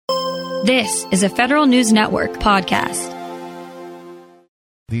This is a Federal News Network podcast.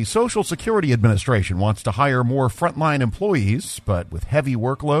 The Social Security Administration wants to hire more frontline employees, but with heavy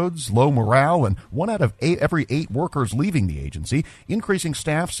workloads, low morale, and 1 out of every 8 workers leaving the agency, increasing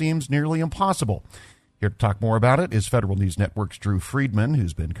staff seems nearly impossible. Here to talk more about it is Federal News Network's Drew Friedman,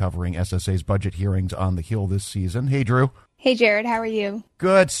 who's been covering SSA's budget hearings on the Hill this season. Hey, Drew. Hey, Jared. How are you?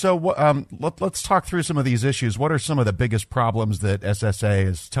 Good. So let's talk through some of these issues. What are some of the biggest problems that SSA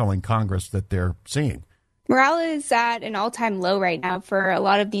is telling Congress that they're seeing? Morale is at an all-time low right now for a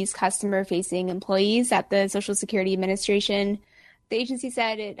lot of these customer-facing employees at the Social Security Administration. The agency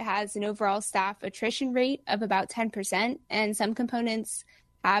said it has an overall staff attrition rate of about 10%, and some components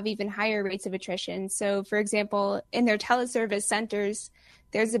have even higher rates of attrition. So, for example, in their teleservice centers,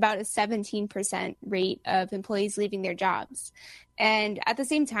 there's about a 17% rate of employees leaving their jobs. And at the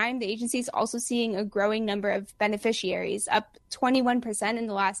same time, the agency is also seeing a growing number of beneficiaries, up 21% in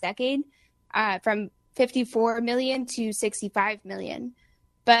the last decade, from 54 million to 65 million.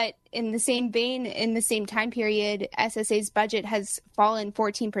 But in the same vein, in the same time period, SSA's budget has fallen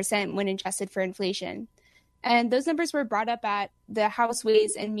 14% when adjusted for inflation. And those numbers were brought up at the House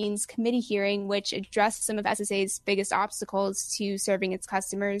Ways and Means Committee hearing, which addressed some of SSA's biggest obstacles to serving its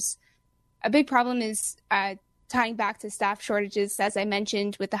customers. A big problem is tying back to staff shortages, as I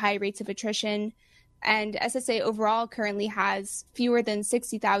mentioned, with the high rates of attrition. And SSA overall currently has fewer than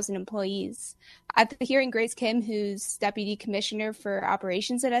 60,000 employees. At the hearing, Grace Kim, who's Deputy Commissioner for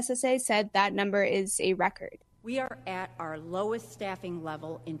Operations at SSA, said that number is a record. We are at our lowest staffing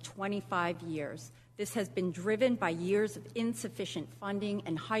level in 25 years. This has been driven by years of insufficient funding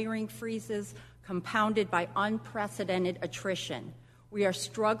and hiring freezes, compounded by unprecedented attrition. We are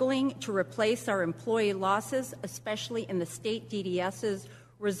struggling to replace our employee losses, especially in the state DDSs,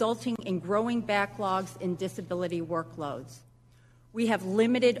 resulting in growing backlogs in disability workloads. We have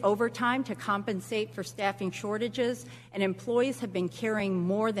limited overtime to compensate for staffing shortages, and employees have been carrying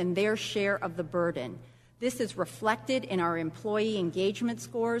more than their share of the burden. This is reflected in our employee engagement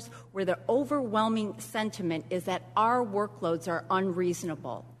scores, where the overwhelming sentiment is that our workloads are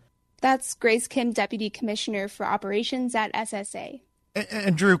unreasonable. That's Grace Kim, Deputy Commissioner for Operations at SSA.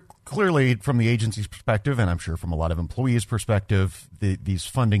 And Drew, clearly from the agency's perspective, and I'm sure from a lot of employees' perspective, these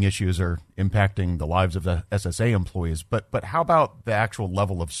funding issues are impacting the lives of the SSA employees. But how about the actual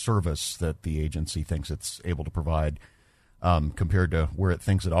level of service that the agency thinks it's able to provide compared to where it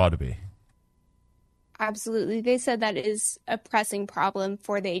thinks it ought to be? Absolutely. They said that is a pressing problem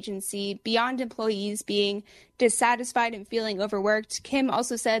for the agency. Beyond employees being dissatisfied and feeling overworked, Kim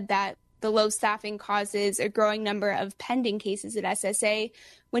also said that the low staffing causes a growing number of pending cases at SSA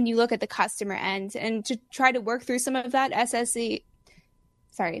when you look at the customer end. And to try to work through some of that, SSA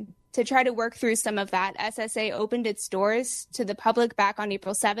opened its doors to the public back on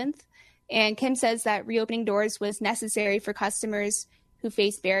April 7th. And Kim says that reopening doors was necessary for customers who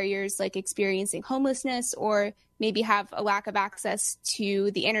face barriers like experiencing homelessness or maybe have a lack of access to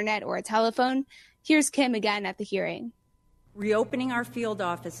the internet or a telephone. Here's Kim again at the hearing. Reopening our field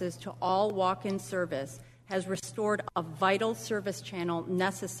offices to all walk-in service has restored a vital service channel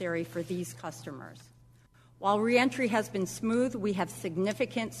necessary for these customers. While reentry has been smooth, we have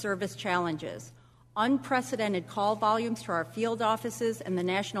significant service challenges. Unprecedented call volumes to our field offices and the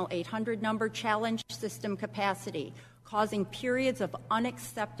National 800 number challenge system capacity, causing periods of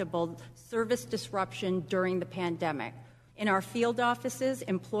unacceptable service disruption during the pandemic. In our field offices,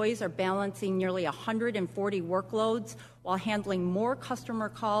 employees are balancing nearly 140 workloads while handling more customer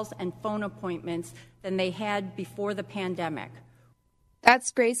calls and phone appointments than they had before the pandemic.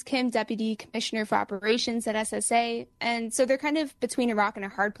 That's Grace Kim, Deputy Commissioner for Operations at SSA. And so they're kind of between a rock and a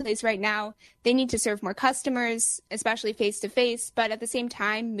hard place right now. They need to serve more customers, especially face-to-face, but at the same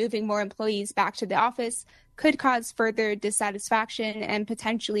time, moving more employees back to the office could cause further dissatisfaction and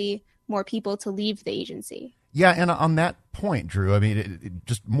potentially more people to leave the agency. Yeah, and on that point, Drew, I mean,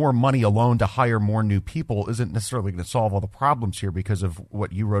 just more money alone to hire more new people isn't necessarily going to solve all the problems here because of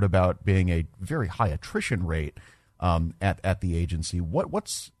what you wrote about being a very high attrition rate at the agency.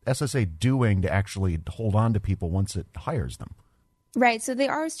 What's SSA doing to actually hold on to people once it hires them? Right, so they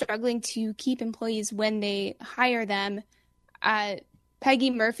are struggling to keep employees when they hire them.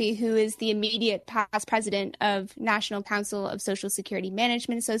 Peggy Murphy, who is the immediate past president of National Council of Social Security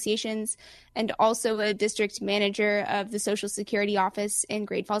Management Associations and also a district manager of the Social Security office in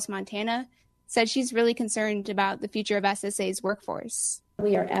Great Falls, Montana, said she's really concerned about the future of SSA's workforce.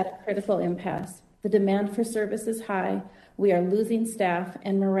 We are at a critical impasse. The demand for service is high, we are losing staff,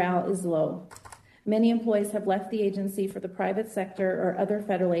 and morale is low. Many employees have left the agency for the private sector or other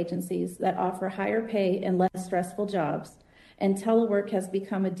federal agencies that offer higher pay and less stressful jobs. and telework has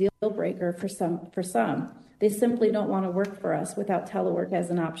become a deal breaker for some. They simply don't want to work for us without telework as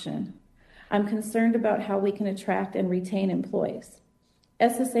an option. I'm concerned about how we can attract and retain employees.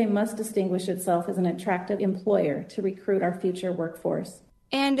 SSA must distinguish itself as an attractive employer to recruit our future workforce.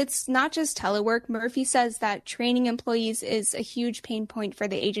 And it's not just telework. Murphy says that training employees is a huge pain point for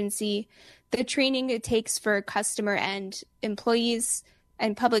the agency. The training it takes for customer and employees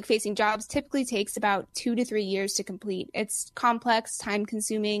and public-facing jobs typically takes about 2 to 3 years to complete. It's complex,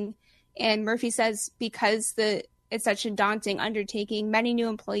 time-consuming, and Murphy says because it's such a daunting undertaking, many new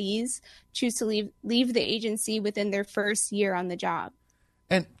employees choose to leave the agency within their first year on the job.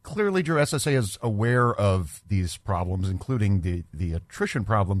 And clearly, Drew, SSA is aware of these problems, including the attrition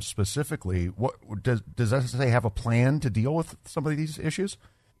problems specifically. What does SSA have a plan to deal with some of these issues?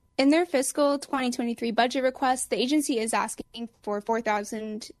 In their fiscal 2023 budget request, the agency is asking for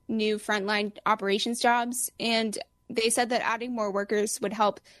 4,000 new frontline operations jobs, and they said that adding more workers would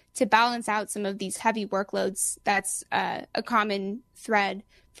help to balance out some of these heavy workloads. That's a common thread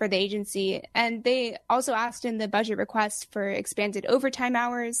for the agency. And they also asked in the budget request for expanded overtime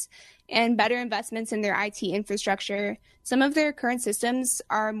hours and better investments in their IT infrastructure. Some of their current systems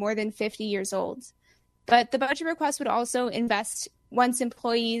are more than 50 years old. But the budget request would also invest, once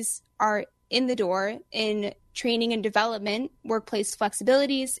employees are in the door, in training and development, workplace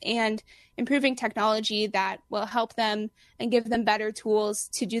flexibilities, and improving technology that will help them and give them better tools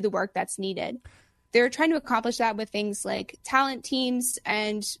to do the work that's needed. They're trying to accomplish that with things like talent teams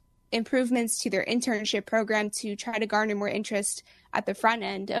and improvements to their internship program to try to garner more interest at the front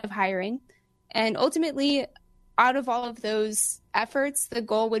end of hiring. And ultimately, out of all of those efforts, the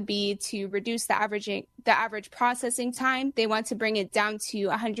goal would be to reduce the average processing time. They want to bring it down to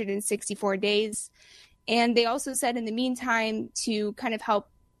 164 days. And they also said in the meantime, to kind of help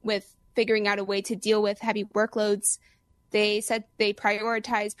with figuring out a way to deal with heavy workloads, they said they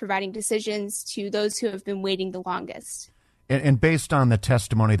prioritize providing decisions to those who have been waiting the longest. And based on the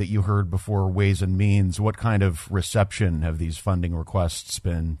testimony that you heard before Ways and Means, what kind of reception have these funding requests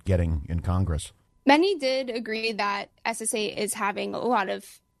been getting in Congress? Many did agree that SSA is having a lot of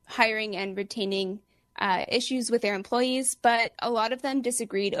hiring and retaining issues with their employees, but a lot of them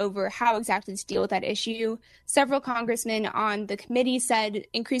disagreed over how exactly to deal with that issue. Several congressmen on the committee said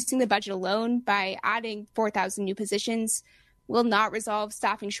increasing the budget alone by adding 4,000 new positions will not resolve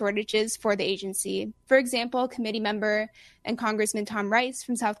staffing shortages for the agency. For example, committee member and Congressman Tom Rice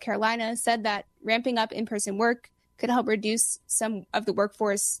from South Carolina said that ramping up in-person work could help reduce some of the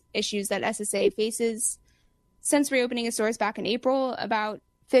workforce issues that SSA faces. Since reopening its doors back in April, about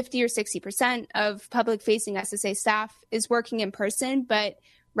 50 or 60% of public-facing SSA staff is working in person, but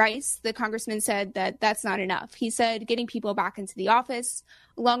Rice, the congressman, said that that's not enough. He said getting people back into the office,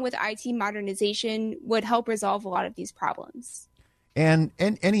 along with IT modernization, would help resolve a lot of these problems. And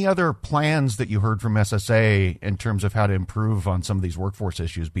any other plans that you heard from SSA in terms of how to improve on some of these workforce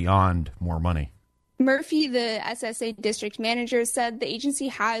issues beyond more money? Murphy, the SSA district manager, said the agency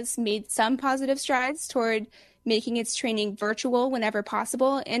has made some positive strides toward making its training virtual whenever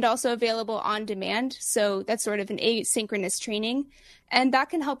possible and also available on demand. So that's sort of an asynchronous training. And that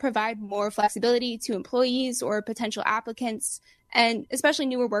can help provide more flexibility to employees or potential applicants, and especially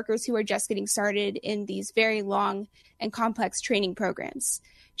newer workers who are just getting started in these very long and complex training programs.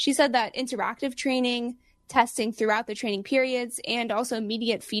 She said that interactive training, testing throughout the training periods, and also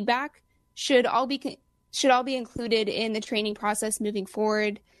immediate feedback should all be included in the training process moving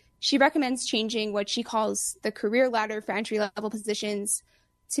forward. She recommends changing what she calls the career ladder for entry-level positions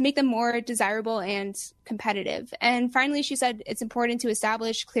to make them more desirable and competitive. And finally, she said it's important to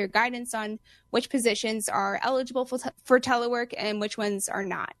establish clear guidance on which positions are eligible for telework and which ones are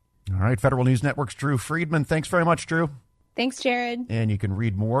not. All right, Federal News Network's Drew Friedman. Thanks very much, Drew. Thanks, Jared. And you can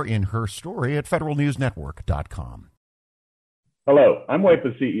read more in her story at federalnewsnetwork.com. Hello, I'm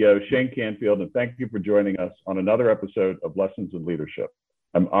WIPA CEO Shane Canfield, and thank you for joining us on another episode of Lessons in Leadership.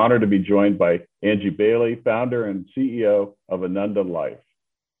 I'm honored to be joined by Angie Bailey, founder and CEO of Ananda Life.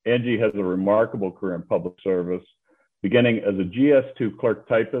 Angie has a remarkable career in public service, beginning as a GS2 clerk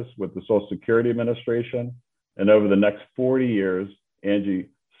typist with the Social Security Administration. And over the next 40 years, Angie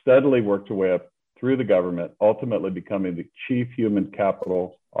steadily worked her way up through the government, ultimately becoming the Chief Human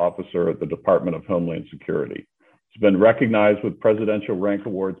Capital Officer at the Department of Homeland Security. She's been recognized with presidential rank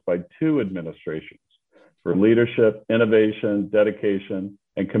awards by 2 administrations for leadership, innovation, dedication,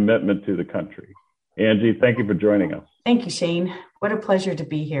 and commitment to the country. Angie, thank you for joining us. Thank you, Shane. What a pleasure to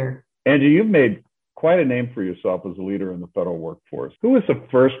be here. Angie, you've made quite a name for yourself as a leader in the federal workforce. Who was the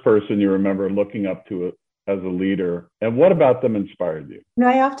first person you remember looking up to as a leader, and what about them inspired you?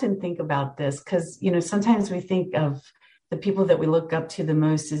 I often think about this because, sometimes we think of the people that we look up to the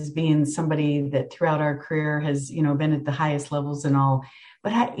most as being somebody that throughout our career has, been at the highest levels and all.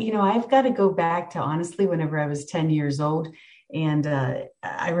 But I've got to go back to honestly, whenever I was 10 years old. And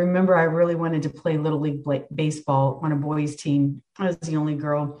I remember I really wanted to play Little League baseball on a boys team. I was the only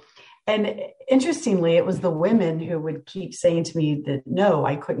girl. And interestingly, it was the women who would keep saying to me that, no,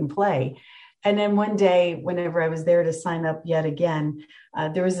 I couldn't play. And then one day, whenever I was there to sign up yet again,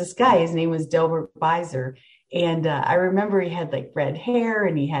 there was this guy, his name was Delbert Beiser. And I remember he had like red hair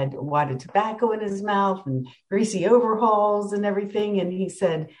and he had wad of tobacco in his mouth and greasy overalls and everything. And he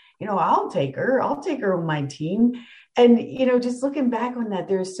said, I'll take her on my team. And, just looking back on that,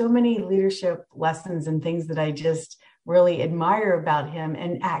 there's so many leadership lessons and things that I just really admire about him.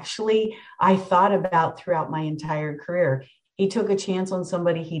 And actually, I thought about throughout my entire career. He took a chance on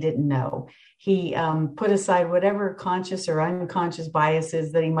somebody he didn't know. He put aside whatever conscious or unconscious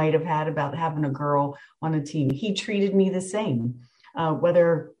biases that he might have had about having a girl on a team. He treated me the same,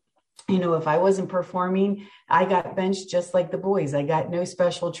 whether, if I wasn't performing, I got benched just like the boys. I got no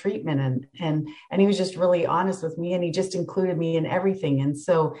special treatment. And he was just really honest with me, and he just included me in everything. And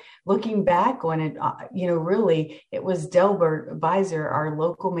so looking back on it, really, it was Delbert Beiser, our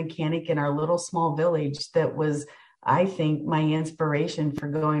local mechanic in our little small village, that was, I think, my inspiration for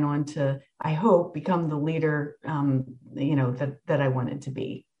going on to, I hope, become the leader, that I wanted to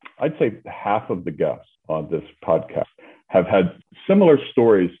be. I'd say half of the guests on this podcast have had similar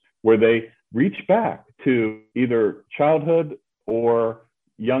stories where they reach back to either childhood or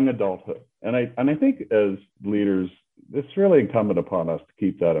young adulthood. And I think as leaders, it's really incumbent upon us to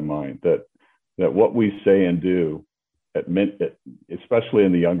keep that in mind, that what we say and do, especially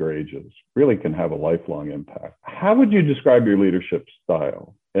in the younger ages, really can have a lifelong impact. How would you describe your leadership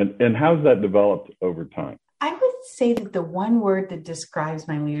style, and how's that developed over time? I would say that the one word that describes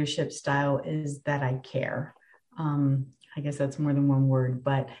my leadership style is that I care. I guess that's more than one word,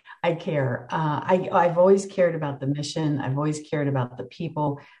 but I care. I've always cared about the mission. I've always cared about the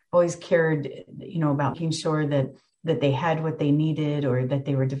people. I've always cared, about making sure that they had what they needed, or that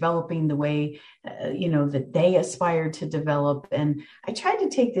they were developing the way, that they aspired to develop. And I tried to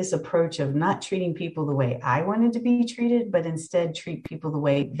take this approach of not treating people the way I wanted to be treated, but instead treat people the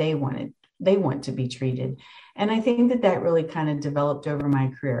way they want to be treated. And I think that really kind of developed over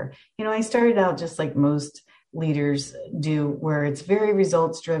my career. I started out just like most leaders do, where it's very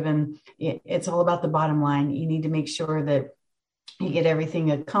results driven. It's all about the bottom line. You need to make sure that you get everything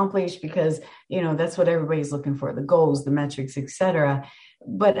accomplished because, that's what everybody's looking for, the goals, the metrics, etc.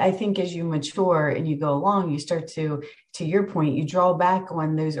 But I think as you mature and you go along, you start to your point, you draw back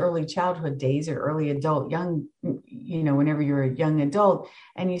on those early childhood days or early adult, whenever you're a young adult,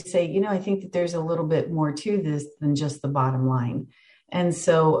 and you say, I think that there's a little bit more to this than just the bottom line. And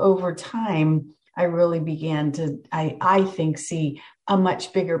so over time, I really began to, I think, see a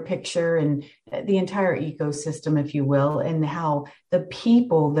much bigger picture and the entire ecosystem, if you will, and how the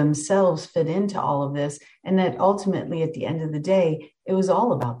people themselves fit into all of this. And that ultimately, at the end of the day, it was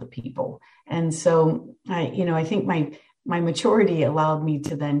all about the people. And so I think my maturity allowed me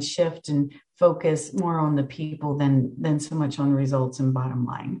to then shift and focus more on the people than so much on results and bottom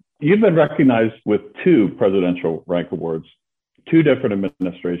line. You've been recognized with 2 presidential rank awards, 2 different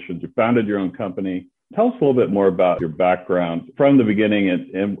administrations. You founded your own company. Tell us a little bit more about your background from the beginning,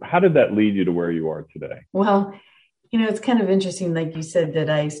 and how did that lead you to where you are today? Well, it's kind of interesting, like you said, that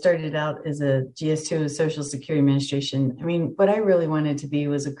I started out as a GS2 of Social Security Administration. I mean, what I really wanted to be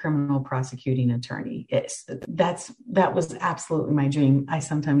was a criminal prosecuting attorney. That was absolutely my dream. I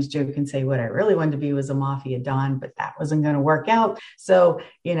sometimes joke and say what I really wanted to be was a mafia don, but that wasn't going to work out. So,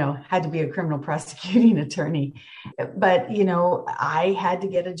 had to be a criminal prosecuting attorney. But, I had to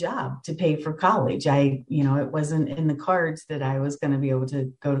get a job to pay for college. It wasn't in the cards that I was going to be able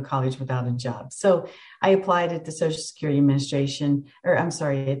to go to college without a job. So I applied at the Social Security Administration,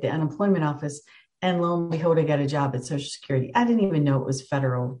 at the unemployment office. And lo and behold, I got a job at Social Security. I didn't even know it was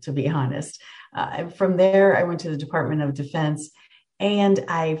federal, to be honest. From there, I went to the Department of Defense, and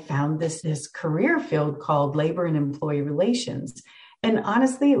I found this career field called Labor and Employee Relations. And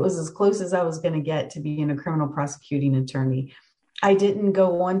honestly, it was as close as I was going to get to being a criminal prosecuting attorney. I didn't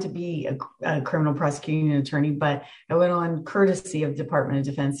go on to be a criminal prosecuting attorney, but I went on courtesy of Department of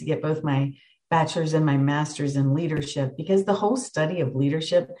Defense to get both my bachelor's and my master's in leadership, because the whole study of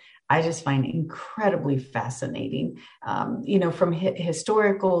leadership, I just find incredibly fascinating. From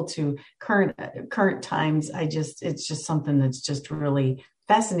historical to current times, it's just something that's just really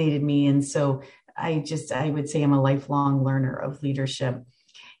fascinated me. And so I would say I'm a lifelong learner of leadership.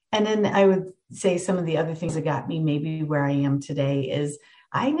 And then I would say some of the other things that got me maybe where I am today is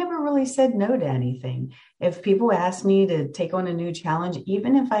I never really said no to anything. If people asked me to take on a new challenge,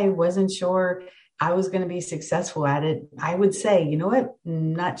 even if I wasn't sure I was going to be successful at it, I would say, you know what,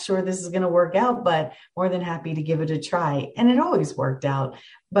 I'm not sure this is going to work out, but more than happy to give it a try. And it always worked out.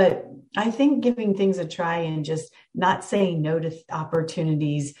 But I think giving things a try and just not saying no to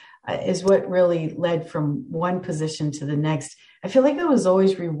opportunities is what really led from one position to the next. I feel like I was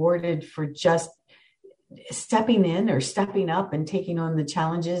always rewarded for just stepping in or stepping up and taking on the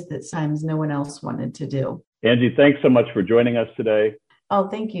challenges that sometimes no one else wanted to do. Angie, thanks so much for joining us today. Oh,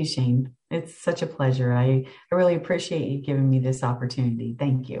 thank you, Shane. It's such a pleasure. I really appreciate you giving me this opportunity.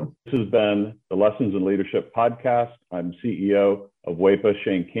 Thank you. This has been the Lessons in Leadership podcast. I'm CEO of WEPA,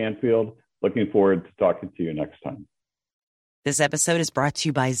 Shane Canfield. Looking forward to talking to you next time. This episode is brought to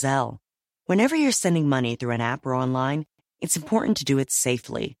you by Zelle. Whenever you're sending money through an app or online, it's important to do it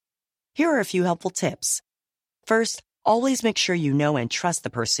safely. Here are a few helpful tips. First, always make sure you know and trust the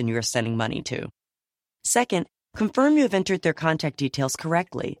person you are sending money to. Second, confirm you have entered their contact details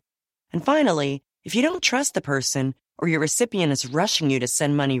correctly. And finally, if you don't trust the person or your recipient is rushing you to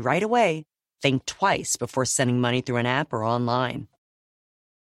send money right away, think twice before sending money through an app or online.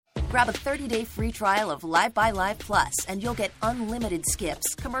 Grab a 30-day free trial of Live by Live Plus, and you'll get unlimited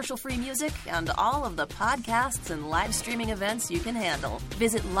skips, commercial-free music, and all of the podcasts and live streaming events you can handle.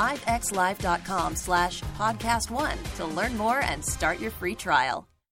 Visit livexlive.com/podcast1 to learn more and start your free trial.